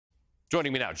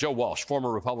Joining me now, Joe Walsh,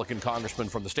 former Republican congressman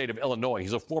from the state of Illinois.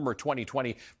 He's a former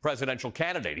 2020 presidential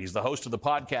candidate. He's the host of the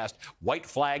podcast White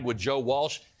Flag with Joe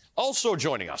Walsh. Also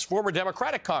joining us, former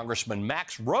Democratic Congressman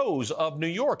Max Rose of New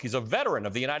York. He's a veteran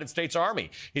of the United States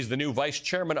Army. He's the new vice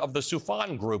chairman of the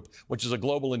Soufan Group, which is a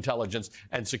global intelligence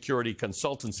and security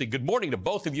consultancy. Good morning to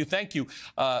both of you. Thank you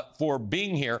for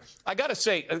being here. I got to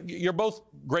say, you're both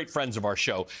great friends of our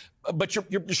show, but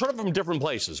you're sort of from different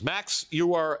places. Max,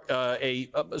 you are a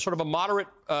sort of a moderate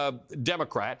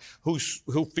Democrat who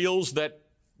feels that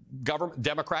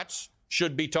Democrats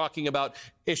should be talking about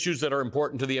issues that are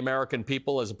important to the American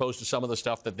people as opposed to some of the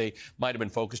stuff that they might have been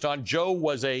focused on. Joe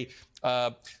was a, how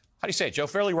do you say it, Joe?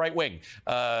 Fairly right-wing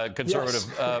conservative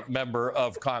yes. Member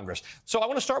of Congress. So I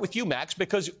want to start with you, Max,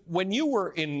 because when you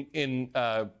were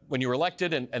when you were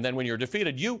elected and then when you were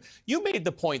defeated, you made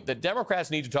the point that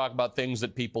Democrats need to talk about things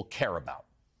that people care about.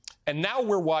 And now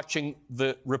we're watching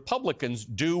the Republicans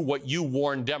do what you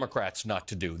warned Democrats not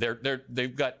to do.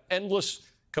 They've got endless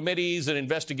committees and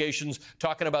investigations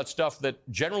talking about stuff that,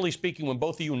 generally speaking, when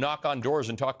both of you knock on doors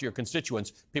and talk to your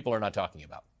constituents, people are not talking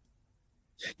about.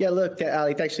 Yeah, look,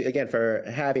 Ali, thanks again for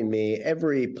having me.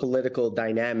 Every political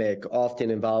dynamic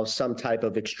often involves some type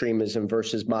of extremism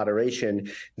versus moderation.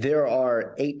 There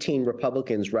are 18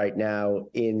 Republicans right now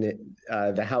in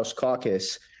the House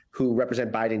caucus who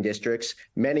represent Biden districts,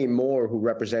 many more who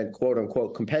represent, quote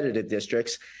unquote, competitive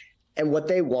districts. And what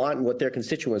they want and what their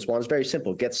constituents want is very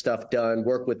simple. Get stuff done,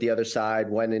 work with the other side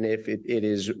when and if it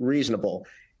is reasonable.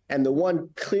 And the one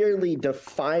clearly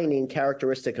defining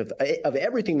characteristic of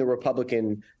everything the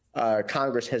Republican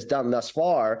Congress has done thus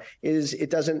far is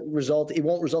it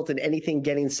won't result in anything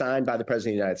getting signed by the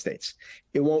President of the United States.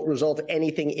 It won't result in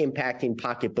anything impacting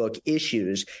pocketbook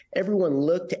issues. Everyone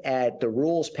looked at the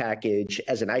rules package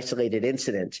as an isolated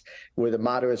incident where the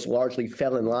moderates largely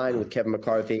fell in line with Kevin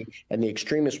McCarthy and the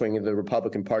extremist wing of the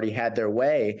Republican Party had their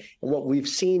way. And what we've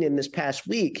seen in this past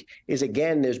week is,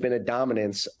 again, there's been a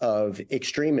dominance of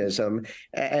extremism.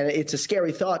 And it's a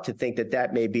scary thought to think that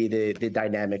that may be the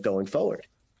dynamic going forward.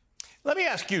 Let me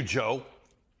ask you, Joe,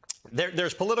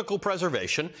 there's political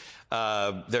preservation.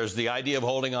 There's the idea of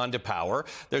holding on to power.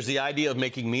 There's the idea of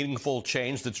making meaningful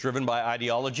change that's driven by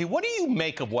ideology. What do you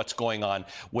make of what's going on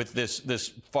with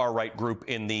this far-right group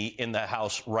in the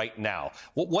House right now?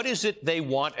 What is it they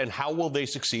want, and how will they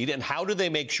succeed? And how do they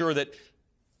make sure that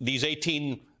these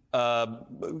 18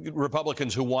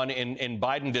 Republicans who won in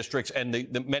Biden districts and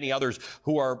the many others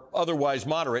who are otherwise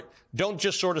moderate don't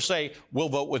just sort of say, we'll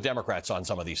vote with Democrats on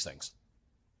some of these things?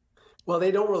 Well,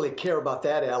 they don't really care about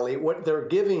that, Ali. What they're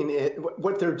doing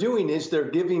is they're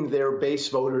giving their base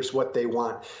voters what they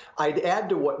want. I'd add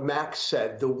to what Max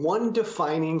said. The one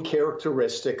defining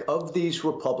characteristic of these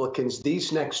Republicans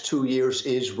these next 2 years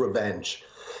is revenge.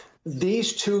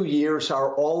 These 2 years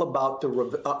are all about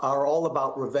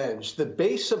revenge. The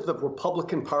base of the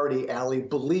Republican Party, Ali,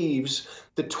 believes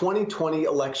the 2020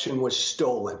 election was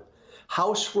stolen.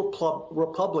 House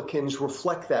Republicans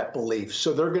reflect that belief.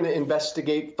 So they're going to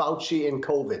investigate Fauci and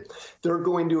COVID. They're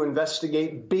going to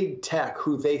investigate big tech,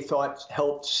 who they thought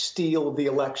helped steal the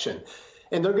election.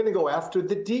 And they're going to go after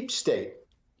the deep state,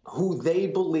 who they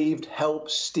believed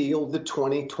helped steal the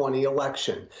 2020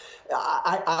 election.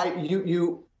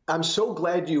 I'm so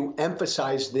glad you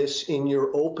emphasized this in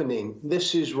your opening.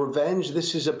 This is revenge.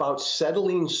 This is about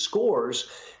settling scores.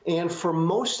 And for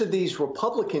most of these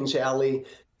Republicans, Ali,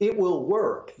 it will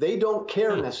work. They don't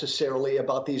care necessarily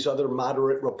about these other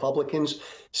moderate Republicans.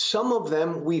 Some of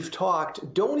them, we've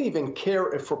talked, don't even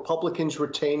care if Republicans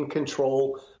retain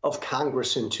control of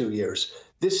Congress in 2 years.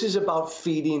 This is about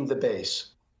feeding the base.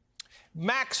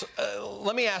 Max,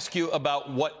 let me ask you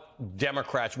about what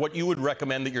you would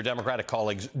recommend that your Democratic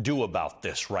colleagues do about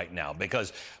this right now,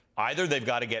 because either they've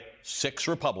got to get 6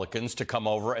 Republicans to come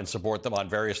over and support them on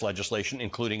various legislation,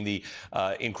 including the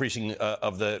increasing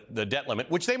of the debt limit,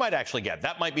 which they might actually get.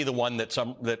 That might be the one that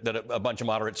a bunch of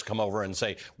moderates come over and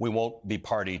say, we won't be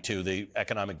party to the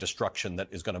economic destruction that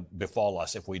is going to befall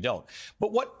us if we don't.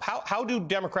 But how do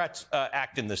Democrats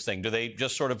act in this thing? Do they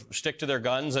just sort of stick to their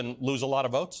guns and lose a lot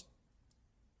of votes?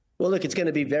 Well, look, it's going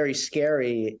to be very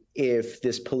scary if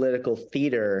this political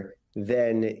theater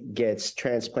then gets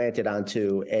transplanted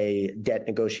onto a debt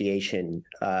negotiation,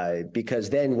 because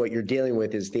then what you're dealing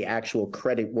with is the actual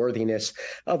credit worthiness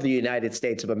of the United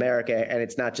States of America. And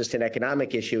it's not just an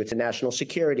economic issue, it's a national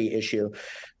security issue.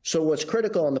 So what's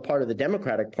critical on the part of the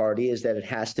Democratic Party is that it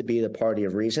has to be the party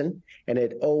of reason, and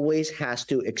it always has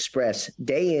to express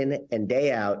day in and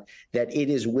day out that it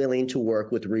is willing to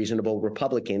work with reasonable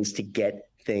Republicans to get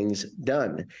things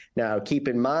done. Now, keep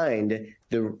in mind,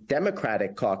 the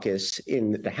Democratic caucus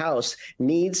in the House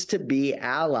needs to be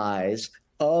allies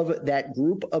of that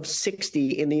group of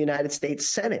 60 in the United States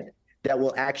Senate that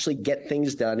will actually get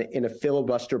things done in a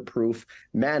filibuster-proof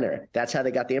manner. That's how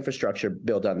they got the infrastructure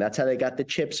bill done. That's how they got the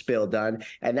CHIPS bill done.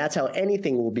 And that's how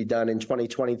anything will be done in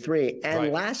 2023.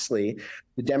 And lastly,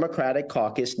 the Democratic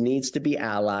caucus needs to be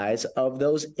allies of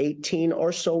those 18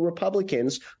 or so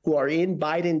Republicans who are in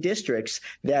Biden districts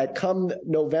that come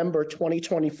November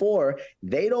 2024,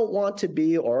 they don't want to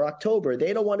be, or October,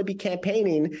 they don't want to be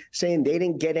campaigning saying they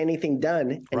didn't get anything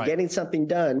done. And getting something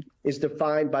done is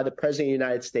defined by the President of the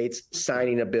United States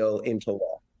signing a bill into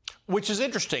law. Which is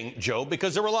interesting, Joe,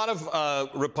 because there were a lot of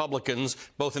Republicans,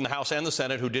 both in the House and the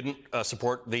Senate, who didn't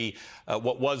support the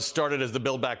what was started as the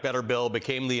Build Back Better bill,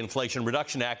 became the Inflation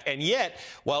Reduction Act. And yet,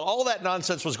 while all that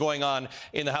nonsense was going on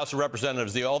in the House of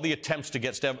Representatives, all the attempts to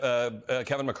get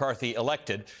Kevin McCarthy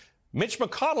elected, Mitch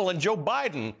McConnell and Joe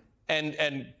Biden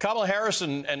and Kamala Harris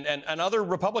and other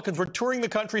Republicans were touring the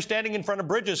country, standing in front of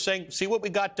bridges saying, see what we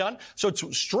got done? So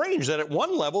it's strange that at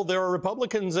one level there are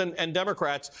Republicans and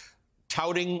Democrats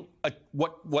touting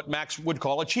what Max would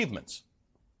call achievements.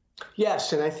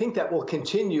 Yes, and I think that will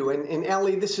continue. And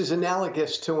Ali, this is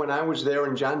analogous to when I was there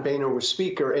and John Boehner was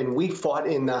Speaker, and we fought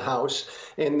in the House,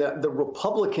 and the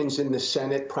Republicans in the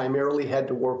Senate primarily had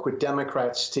to work with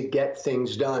Democrats to get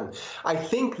things done. I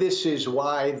think this is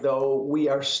why, though, we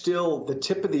are still the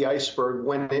tip of the iceberg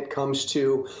when it comes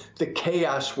to the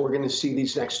chaos we're going to see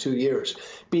these next 2 years.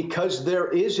 Because there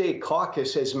is a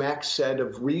caucus, as Max said,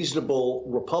 of reasonable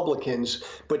Republicans,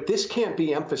 but this can't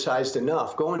be emphasized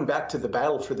enough. Going back to the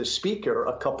battle for the Speaker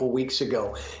a couple weeks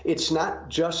ago, it's not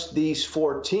just these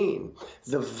 14.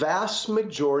 The vast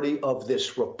majority of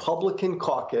this Republican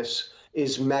caucus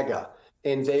is MAGA,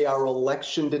 and they are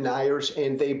election deniers,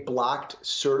 and they blocked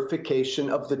certification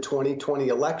of the 2020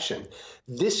 election.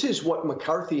 This is what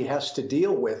McCarthy has to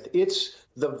deal with. It's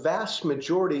the vast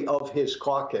majority of his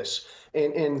caucus,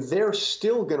 and they're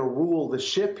still going to rule the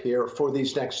ship here for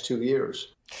these next 2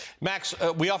 years. Max,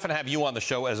 we often have you on the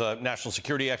show as a national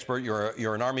security expert.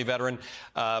 You're an Army veteran.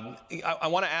 I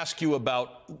want to ask you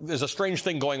about, there's a strange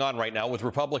thing going on right now with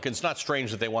Republicans. Not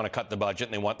strange that they want to cut the budget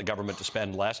and they want the government to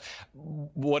spend less.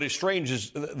 What is strange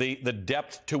is the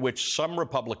depth to which some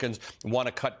Republicans want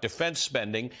to cut defense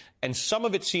spending, and some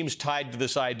of it seems tied to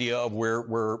this idea of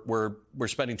we're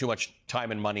spending too much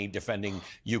time and money defending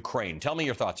Ukraine. Tell me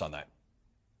your thoughts on that.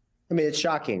 I mean, it's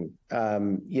shocking,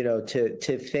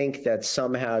 to think that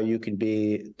somehow you can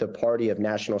be the party of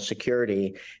national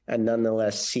security and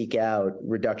nonetheless seek out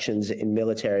reductions in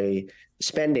military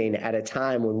spending at a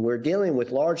time when we're dealing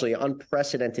with largely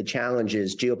unprecedented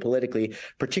challenges geopolitically,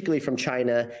 particularly from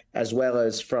China as well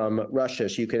as from Russia.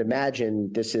 So you can imagine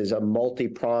this is a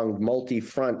multi-pronged,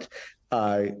 multi-front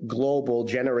global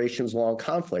generations-long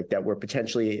conflict that we're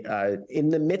potentially in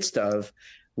the midst of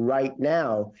right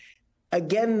now.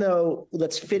 Again, though,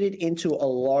 let's fit it into a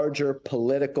larger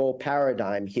political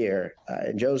paradigm here.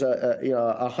 And Joe's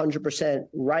 100%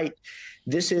 right.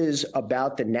 This is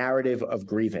about the narrative of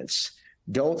grievance.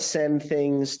 Don't send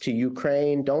things to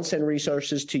Ukraine. Don't send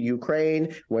resources to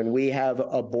Ukraine when we have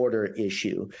a border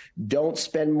issue. Don't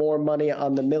spend more money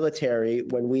on the military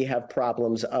when we have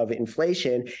problems of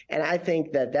inflation. And I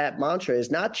think that mantra is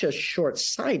not just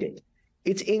short-sighted.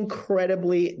 It's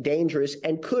incredibly dangerous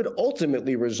and could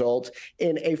ultimately result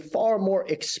in a far more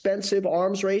expensive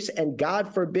arms race and,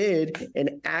 God forbid,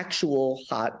 an actual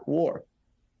hot war.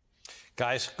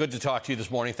 Guys, good to talk to you this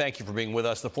morning. Thank you for being with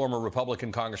us. The former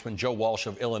Republican Congressman Joe Walsh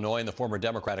of Illinois and the former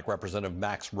Democratic Representative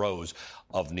Max Rose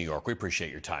of New York. We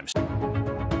appreciate your time.